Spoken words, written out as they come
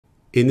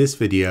In this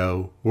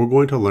video, we're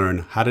going to learn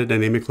how to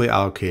dynamically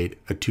allocate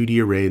a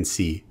 2D array in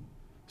C.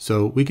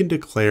 So we can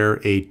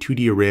declare a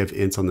 2D array of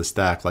ints on the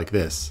stack like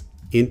this: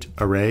 int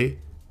array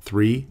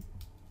 3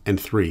 and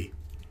 3.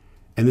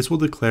 And this will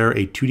declare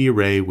a 2D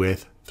array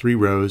with 3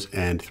 rows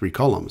and 3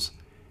 columns.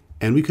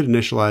 And we could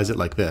initialize it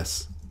like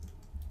this: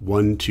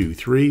 1, 2,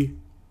 3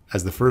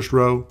 as the first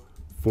row,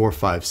 4,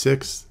 5,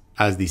 6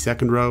 as the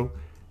second row,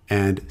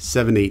 and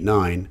 7, 8,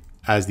 9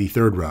 as the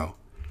third row.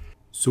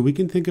 So we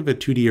can think of a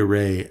 2D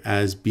array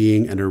as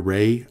being an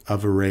array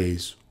of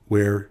arrays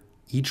where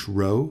each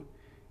row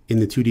in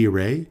the 2D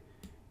array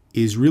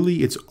is really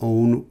its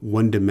own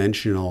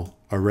one-dimensional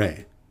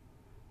array.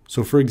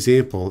 So for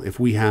example, if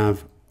we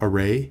have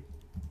array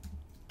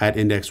at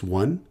index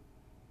 1,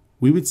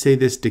 we would say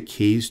this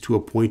decays to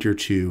a pointer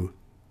to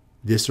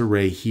this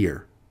array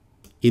here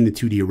in the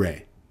 2D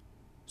array.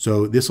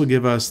 So this will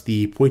give us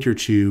the pointer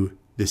to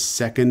the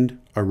second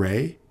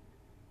array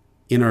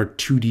in our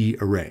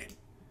 2D array.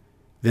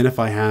 Then if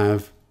I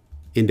have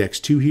index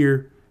 2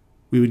 here,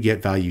 we would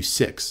get value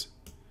 6.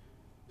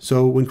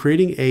 So when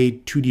creating a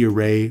 2D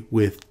array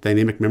with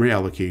dynamic memory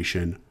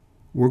allocation,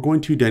 we're going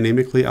to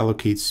dynamically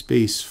allocate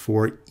space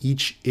for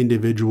each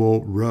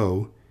individual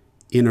row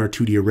in our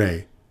 2D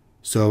array.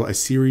 So a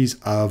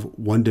series of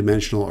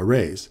one-dimensional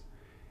arrays.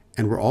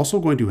 And we're also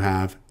going to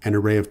have an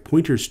array of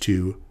pointers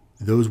to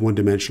those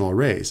one-dimensional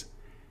arrays.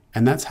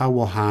 And that's how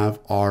we'll have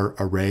our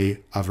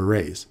array of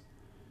arrays.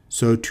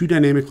 So to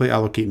dynamically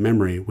allocate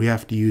memory, we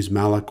have to use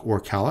malloc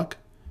or calloc.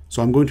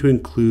 So I'm going to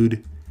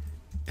include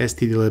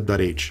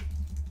stdlib.h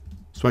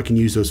so I can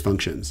use those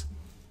functions.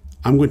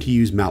 I'm going to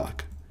use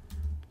malloc.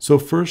 So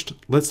first,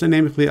 let's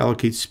dynamically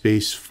allocate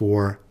space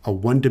for a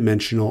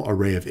one-dimensional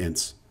array of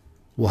ints.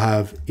 We'll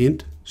have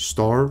int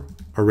star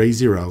array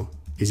 0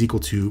 is equal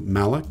to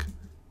malloc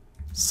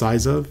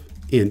size of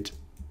int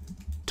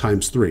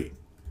times 3.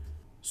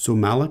 So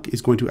malloc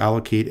is going to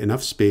allocate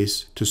enough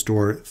space to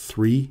store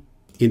 3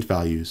 int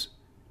values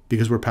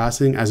because we're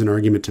passing as an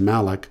argument to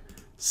malloc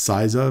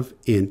size of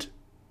int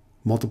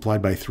multiplied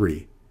by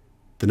 3.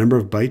 The number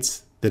of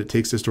bytes that it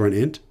takes to store an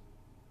int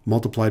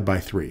multiplied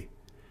by 3.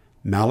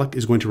 Malloc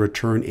is going to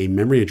return a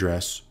memory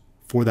address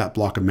for that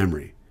block of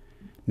memory.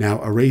 Now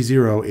array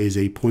 0 is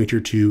a pointer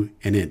to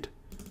an int,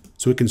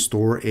 so it can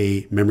store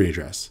a memory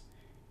address.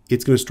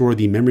 It's going to store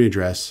the memory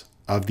address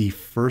of the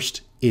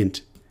first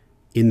int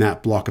in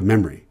that block of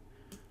memory.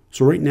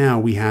 So right now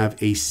we have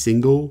a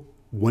single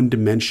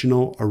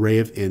one-dimensional array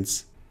of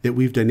ints that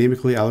we've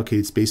dynamically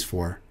allocated space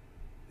for.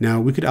 Now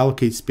we could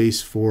allocate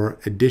space for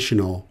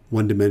additional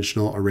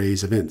one-dimensional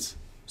arrays of ints.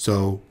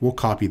 So we'll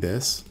copy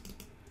this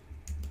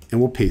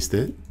and we'll paste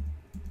it,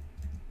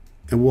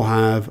 and we'll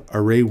have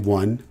array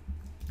 1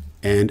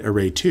 and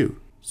array 2.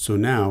 So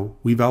now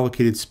we've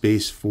allocated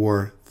space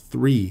for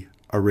 3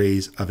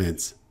 arrays of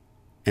ints,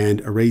 and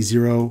array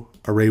 0,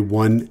 array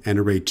 1, and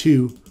array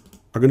 2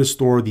 are going to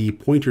store the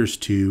pointers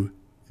to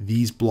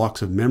these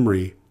blocks of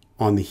memory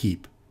on the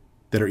heap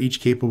that are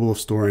each capable of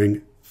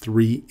storing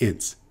 3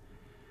 ints.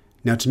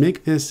 Now to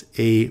make this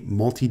a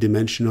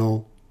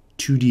multi-dimensional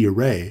 2D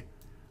array,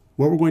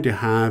 what we're going to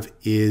have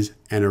is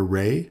an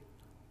array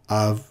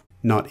of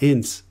not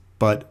ints,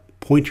 but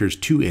pointers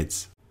to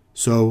ints.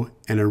 So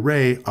an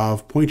array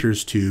of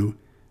pointers to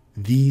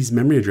these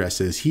memory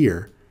addresses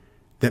here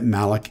that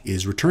malloc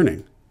is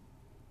returning.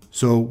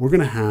 So we're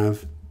going to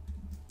have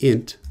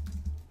int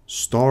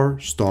star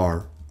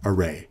star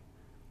array,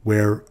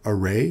 where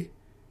array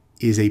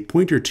is a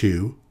pointer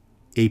to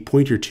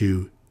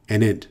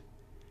an int.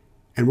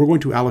 And we're going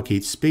to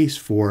allocate space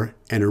for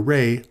an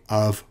array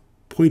of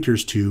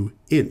pointers to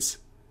ints,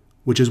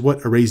 which is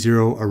what array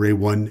 0, array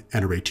 1,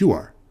 and array 2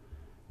 are.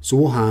 So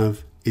we'll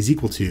have is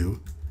equal to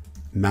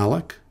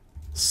malloc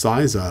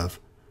size of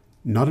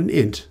not an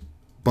int,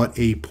 but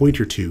a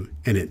pointer to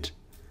an int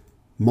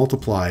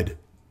multiplied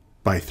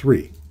by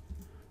 3.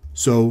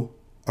 So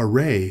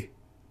array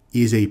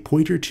is a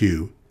pointer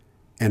to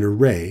an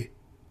array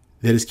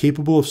that is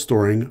capable of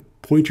storing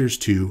pointers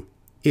to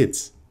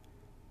ints.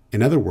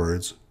 In other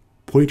words,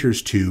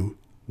 pointers to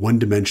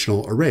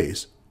one-dimensional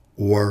arrays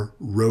or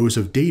rows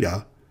of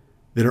data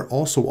that are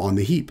also on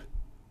the heap.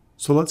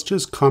 So let's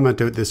just comment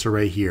out this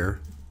array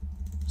here,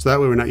 so that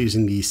way we're not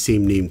using the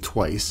same name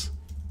twice.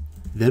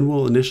 Then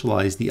we'll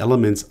initialize the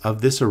elements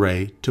of this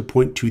array to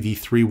point to the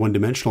 3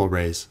 one-dimensional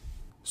arrays.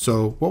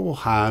 So what we'll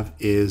have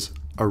is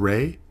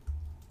array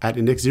at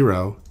index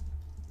 0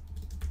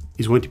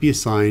 is going to be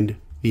assigned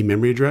the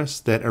memory address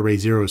that array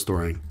 0 is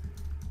storing.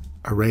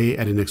 Array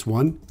at index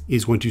 1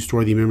 is going to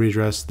store the memory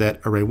address that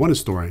array 1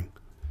 is storing.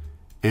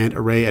 And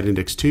array at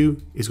index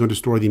 2 is going to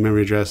store the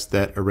memory address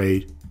that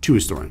array 2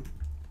 is storing.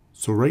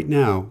 So right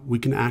now we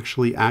can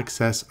actually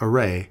access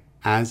array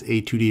as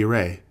a 2D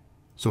array.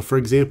 So for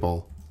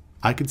example,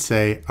 I could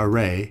say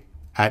array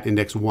at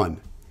index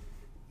 1.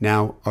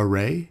 Now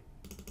array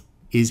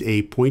is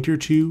a pointer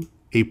to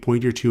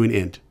an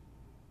int.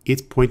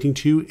 It's pointing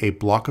to a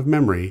block of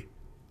memory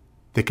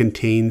that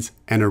contains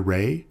an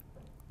array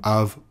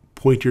of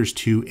pointers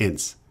to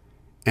ints,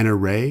 an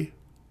array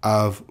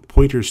of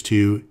pointers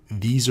to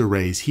these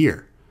arrays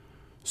here.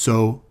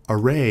 So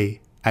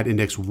array at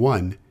index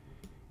 1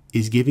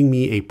 is giving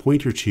me a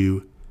pointer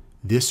to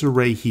this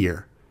array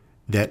here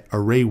that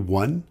array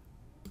 1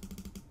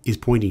 is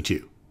pointing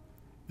to.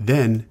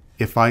 Then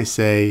if I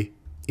say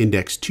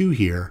index 2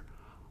 here,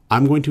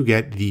 I'm going to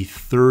get the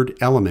third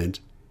element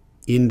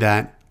in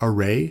that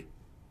array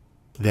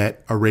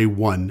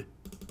 1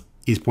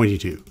 is pointing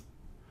to.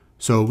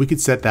 So we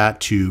could set that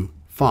to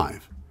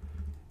 5.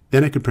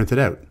 Then I could print it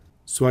out.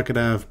 So I could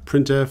have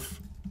printf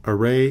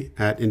array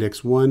at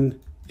index 1,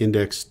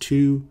 index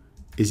 2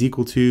 is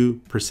equal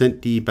to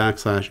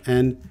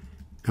 %d\n,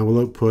 and we'll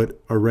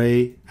output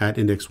array at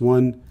index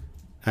 1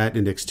 at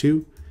index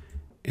 2.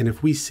 And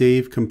if we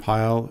save,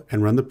 compile,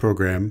 and run the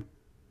program,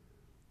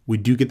 we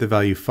do get the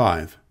value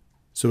 5.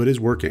 So it is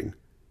working.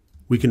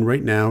 We can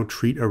right now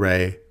treat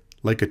array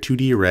like a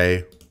 2D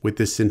array with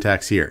this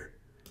syntax here.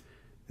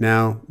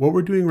 Now, what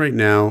we're doing right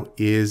now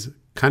is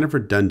kind of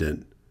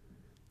redundant.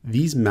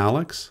 These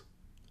mallocs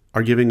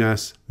are giving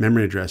us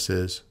memory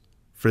addresses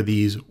for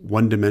these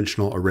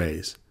one-dimensional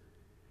arrays.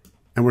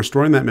 And we're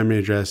storing that memory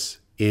address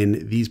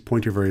in these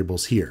pointer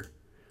variables here.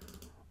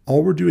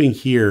 All we're doing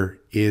here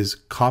is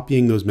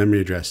copying those memory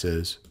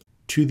addresses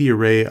to the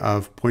array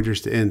of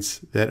pointers to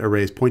ints that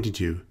array is pointing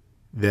to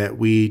that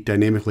we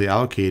dynamically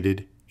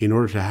allocated in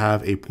order to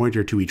have a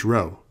pointer to each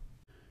row.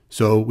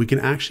 So we can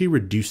actually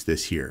reduce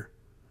this here.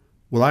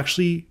 We'll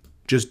actually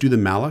just do the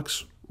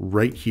mallocs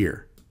right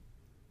here.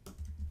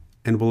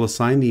 And we'll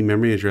assign the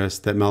memory address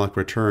that malloc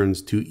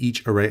returns to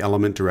each array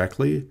element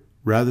directly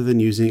rather than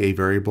using a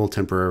variable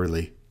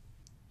temporarily.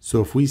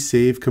 So if we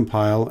save,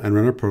 compile, and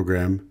run our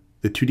program,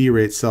 the 2D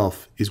array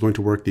itself is going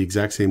to work the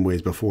exact same way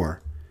as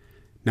before.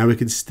 Now we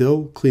can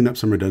still clean up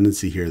some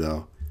redundancy here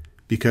though,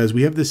 because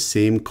we have the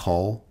same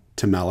call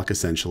to malloc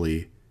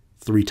essentially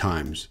 3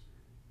 times,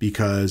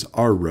 because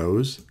our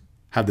rows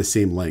have the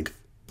same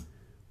length.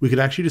 We could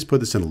actually just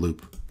put this in a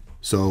loop.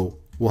 So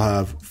we'll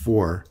have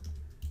for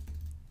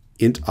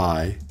int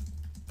I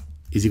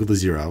is equal to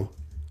 0,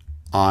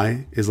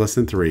 I is less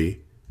than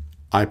 3,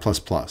 I++.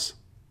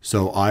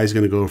 So I is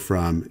going to go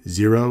from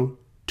 0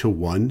 to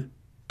 1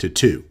 to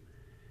 2.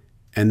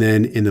 And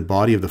then in the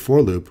body of the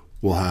for loop,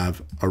 we'll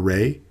have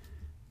array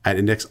at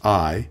index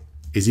I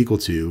is equal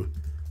to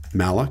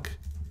malloc,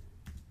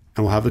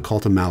 and we'll have the call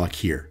to malloc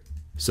here.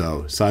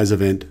 So size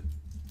of int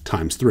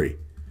times 3.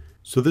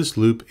 So this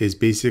loop is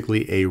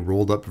basically a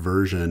rolled up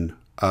version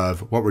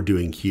of what we're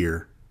doing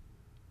here.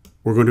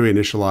 We're going to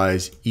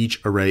initialize each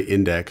array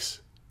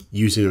index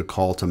using a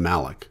call to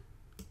malloc.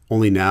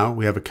 Only now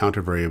we have a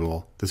counter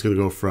variable that's going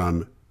to go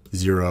from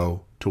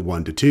 0 to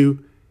 1 to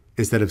 2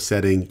 instead of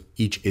setting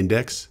each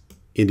index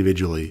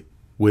individually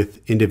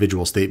with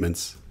individual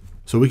statements.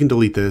 So we can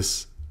delete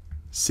this,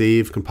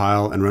 save,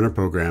 compile, and run our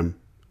program,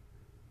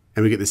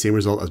 and we get the same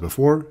result as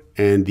before,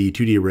 and the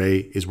 2D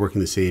array is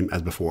working the same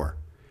as before.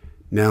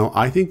 Now,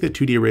 I think that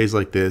 2D arrays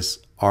like this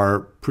are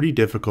pretty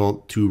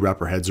difficult to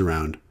wrap our heads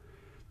around.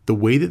 The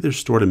way that they're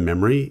stored in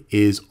memory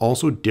is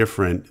also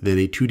different than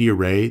a 2D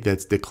array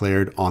that's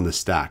declared on the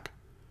stack.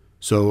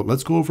 So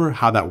let's go over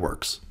how that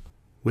works.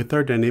 With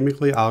our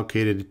dynamically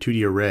allocated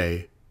 2D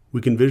array,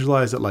 we can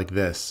visualize it like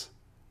this,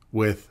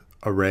 with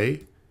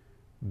array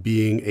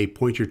being a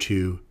pointer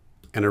to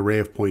an array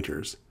of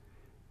pointers.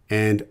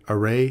 And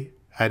array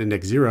at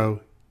index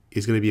 0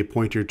 is going to be a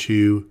pointer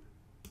to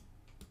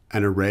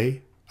an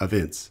array of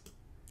ints.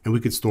 And we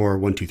could store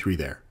 1, 2, 3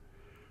 there.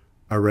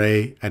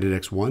 Array at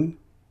index 1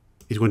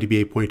 is going to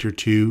be a pointer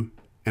to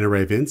an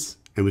array of ints,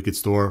 and we could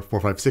store 4,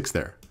 5, 6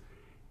 there.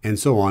 And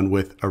so on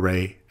with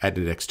array at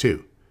index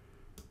 2.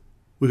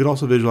 We could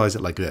also visualize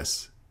it like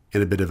this,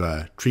 in a bit of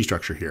a tree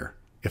structure here,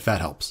 if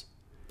that helps.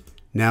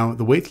 Now,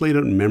 the way it's laid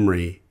out in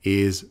memory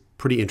is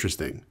pretty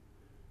interesting.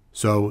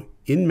 So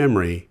in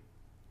memory,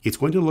 it's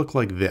going to look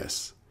like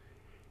this.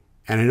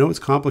 And I know it's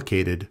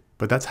complicated,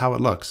 but that's how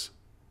it looks.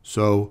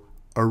 So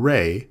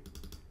array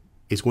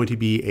is going to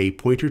be a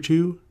pointer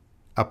to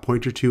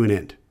an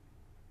int.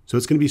 So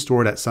it's going to be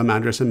stored at some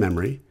address in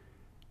memory.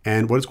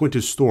 And what it's going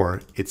to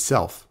store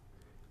itself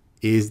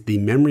is the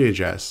memory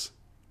address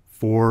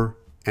for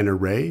an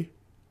array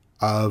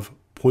of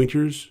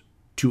pointers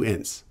to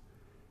ints.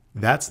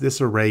 That's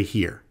this array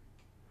here.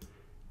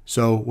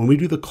 So when we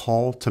do the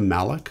call to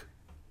malloc,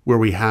 where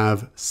we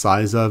have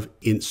size of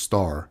int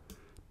star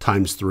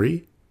times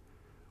 3,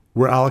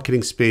 we're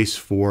allocating space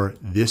for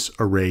this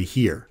array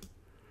here.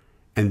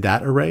 And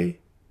that array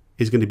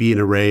is going to be an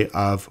array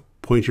of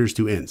pointers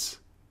to ints.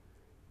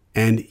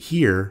 And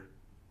here,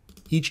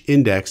 each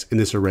index in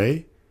this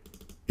array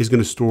is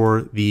going to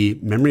store the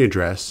memory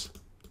address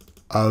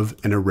of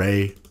an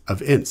array of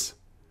ints.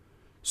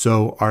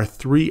 So our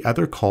 3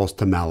 other calls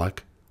to malloc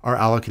are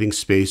allocating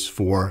space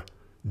for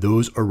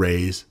those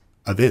arrays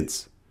of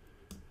ints.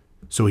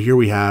 So here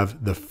we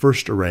have the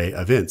first array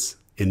of ints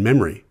in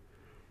memory,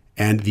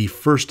 and the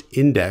first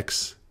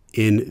index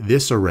in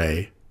this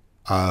array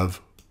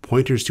of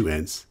pointers to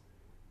ints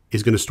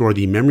is going to store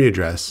the memory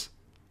address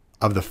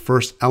of the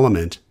first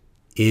element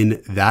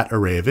in that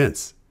array of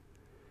ints.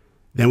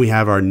 Then we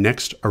have our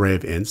next array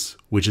of ints,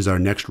 which is our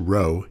next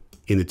row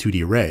in the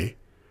 2D array.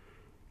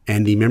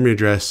 And the memory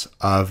address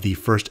of the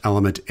first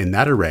element in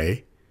that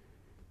array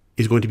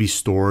is going to be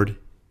stored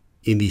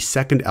in the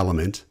second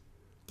element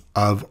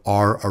of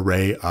our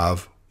array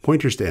of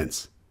pointers to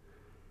ints.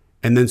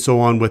 And then so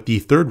on with the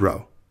third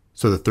row.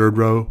 So the third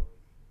row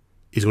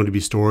is going to be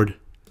stored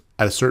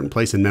at a certain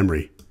place in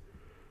memory.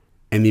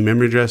 And the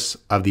memory address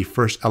of the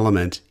first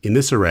element in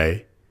this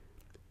array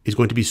is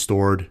going to be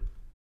stored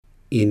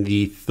in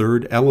the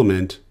third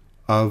element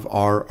of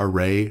our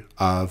array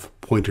of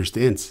pointers to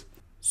ints.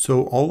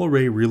 So all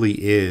array really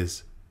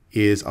is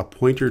a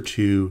pointer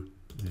to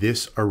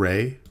this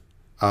array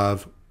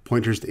of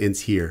pointers to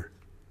ints here.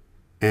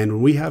 And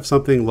when we have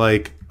something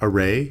like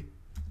array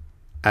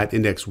at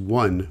index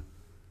 1,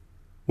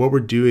 what we're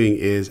doing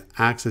is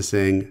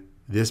accessing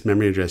this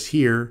memory address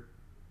here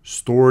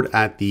stored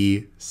at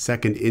the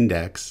second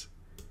index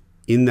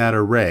in that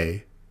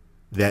array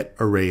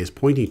is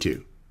pointing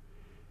to.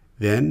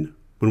 Then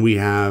when we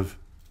have,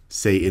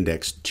 say,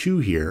 index 2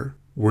 here,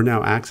 we're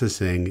now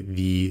accessing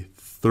the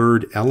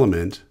third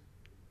element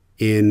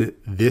in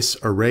this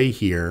array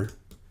here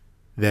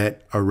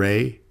that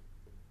array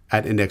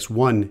at index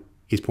 1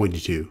 is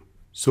pointing to.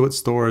 So it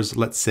stores,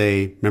 let's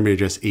say, memory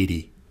address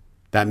 80.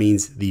 That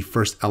means the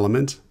first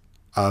element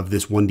of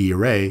this 1D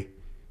array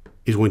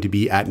is going to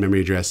be at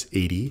memory address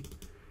 80.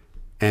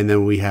 And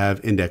then we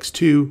have index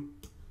 2,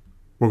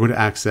 we're going to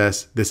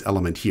access this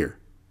element here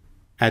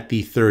at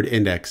the third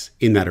index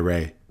in that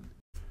array.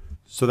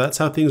 So that's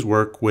how things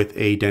work with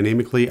a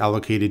dynamically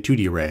allocated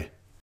 2D array.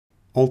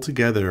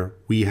 Altogether,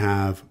 we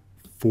have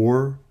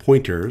 4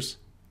 pointers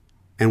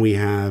and we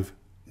have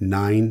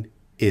 9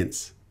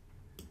 ints.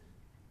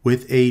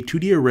 With a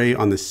 2D array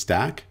on the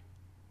stack,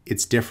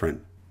 it's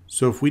different.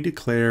 So if we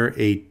declare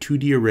a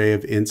 2D array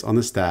of ints on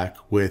the stack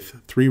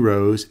with 3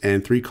 rows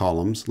and 3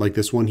 columns, like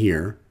this one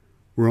here,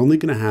 we're only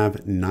going to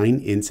have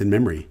 9 ints in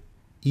memory.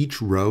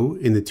 Each row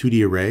in the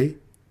 2D array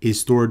is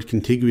stored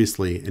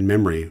contiguously in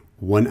memory,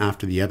 one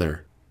after the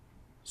other.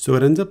 So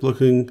it ends up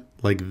looking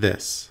like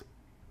this,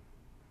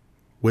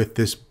 with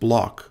this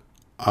block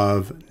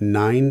of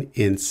 9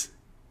 ints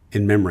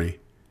in memory,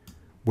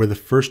 where the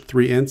first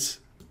 3 ints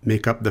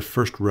make up the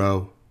first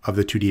row of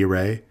the 2D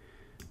array,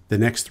 the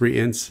next 3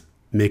 ints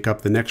make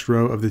up the next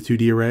row of the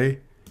 2D array,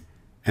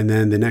 and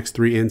then the next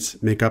 3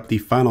 ints make up the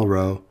final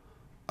row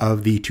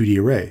of the 2D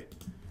array.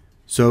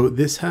 So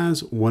this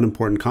has one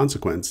important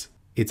consequence.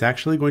 It's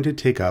actually going to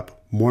take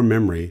up more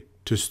memory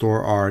to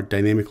store our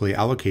dynamically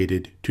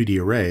allocated 2D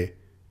array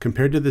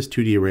compared to this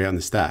 2D array on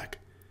the stack,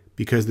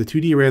 because the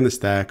 2D array on the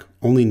stack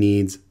only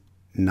needs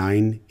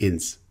 9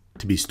 ints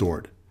to be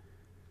stored.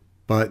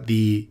 But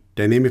the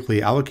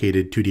dynamically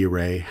allocated 2D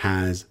array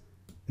has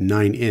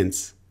 9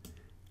 ints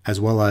as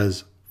well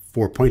as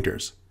 4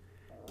 pointers.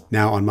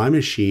 Now on my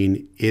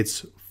machine,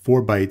 it's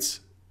 4 bytes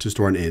to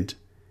store an int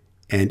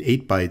and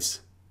 8 bytes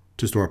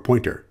to store a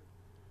pointer.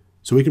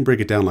 So we can break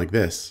it down like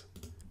this.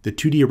 The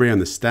 2D array on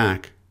the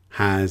stack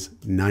has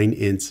 9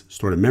 ints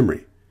stored in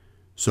memory.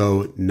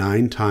 So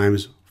 9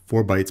 times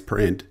 4 bytes per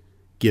int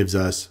gives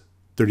us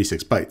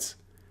 36 bytes.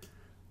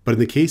 But in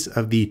the case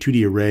of the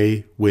 2D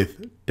array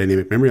with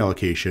dynamic memory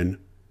allocation,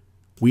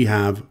 we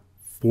have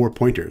 4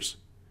 pointers.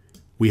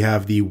 We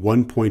have the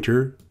 1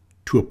 pointer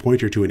to a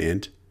pointer to an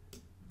int.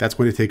 That's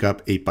going to take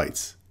up 8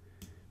 bytes.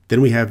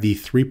 Then we have the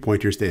 3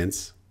 pointers to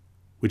ints,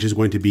 which is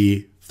going to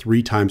be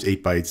 3 times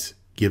 8 bytes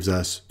gives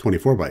us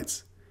 24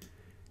 bytes.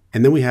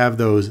 And then we have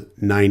those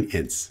 9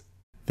 ints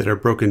that are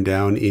broken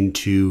down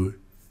into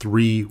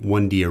 3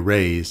 1D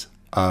arrays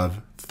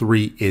of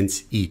 3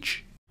 ints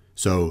each.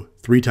 So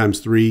 3 times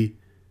 3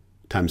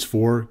 times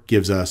 4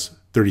 gives us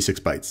 36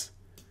 bytes.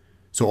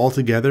 So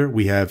altogether,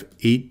 we have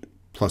 8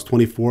 plus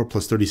 24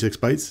 plus 36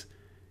 bytes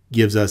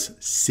gives us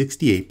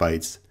 68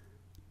 bytes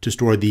to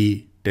store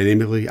the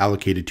dynamically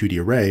allocated 2D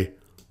array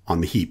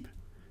on the heap,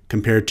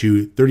 compared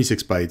to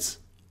 36 bytes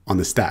on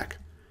the stack.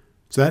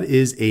 So that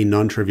is a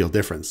non-trivial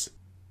difference.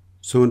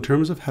 So in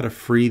terms of how to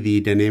free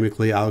the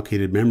dynamically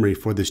allocated memory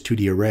for this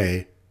 2D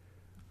array,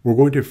 we're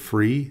going to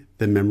free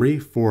the memory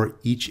for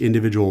each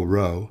individual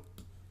row.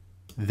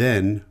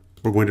 Then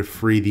we're going to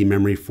free the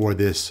memory for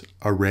this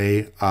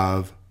array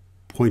of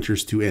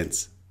pointers to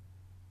ints.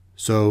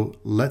 So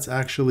let's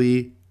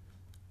actually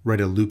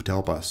write a loop to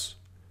help us.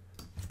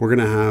 We're going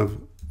to have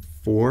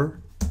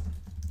for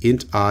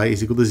int I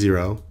is equal to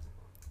 0,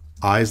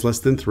 I is less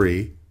than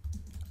 3,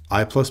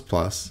 I++,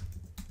 and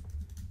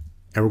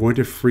we're going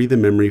to free the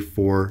memory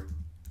for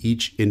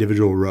each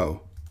individual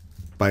row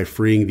by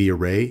freeing the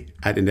array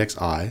at index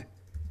I.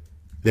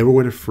 Then we're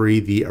going to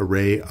free the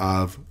array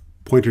of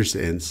pointers to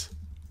ints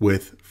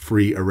with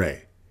free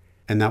array.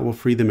 And that will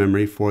free the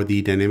memory for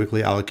the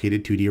dynamically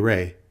allocated 2D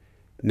array.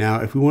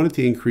 Now, if we wanted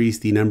to increase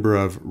the number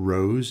of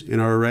rows in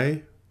our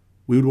array,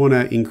 we would want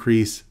to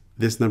increase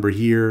this number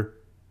here,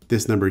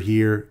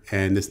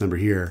 and this number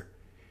here.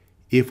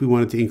 If we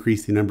wanted to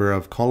increase the number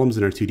of columns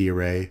in our 2D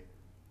array,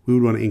 we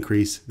would want to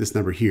increase this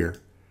number here.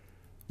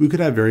 We could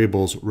have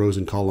variables, rows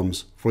and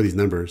columns for these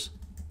numbers.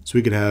 So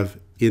we could have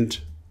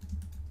int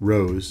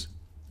rows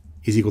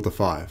is equal to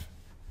 5.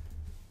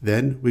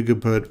 Then we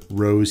could put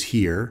rows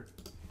here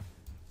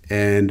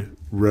and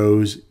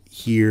rows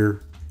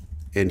here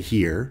and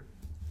here.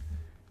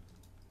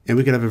 And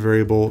we could have a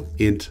variable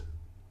int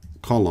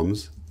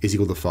columns is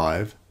equal to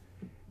 5.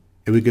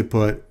 And we could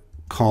put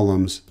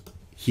columns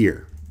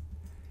here.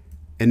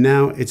 And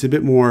now it's a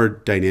bit more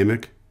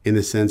dynamic in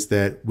the sense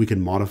that we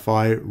can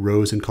modify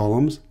rows and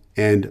columns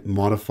and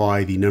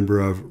modify the number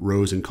of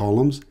rows and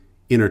columns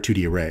in our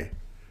 2D array.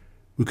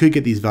 We could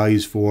get these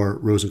values for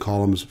rows and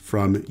columns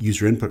from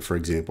user input, for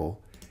example,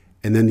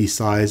 and then the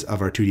size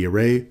of our 2D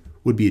array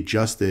would be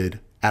adjusted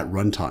at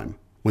runtime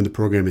when the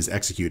program is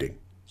executing.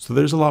 So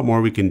there's a lot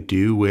more we can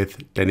do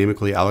with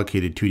dynamically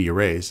allocated 2D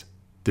arrays.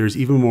 There's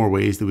even more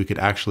ways that we could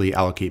actually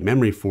allocate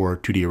memory for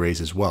 2D arrays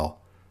as well,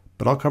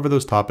 but I'll cover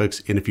those topics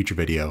in a future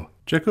video.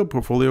 Check out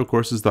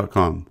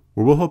portfoliocourses.com,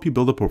 where we'll help you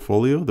build a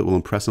portfolio that will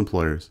impress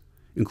employers,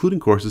 including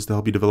courses to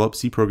help you develop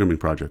C programming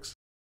projects.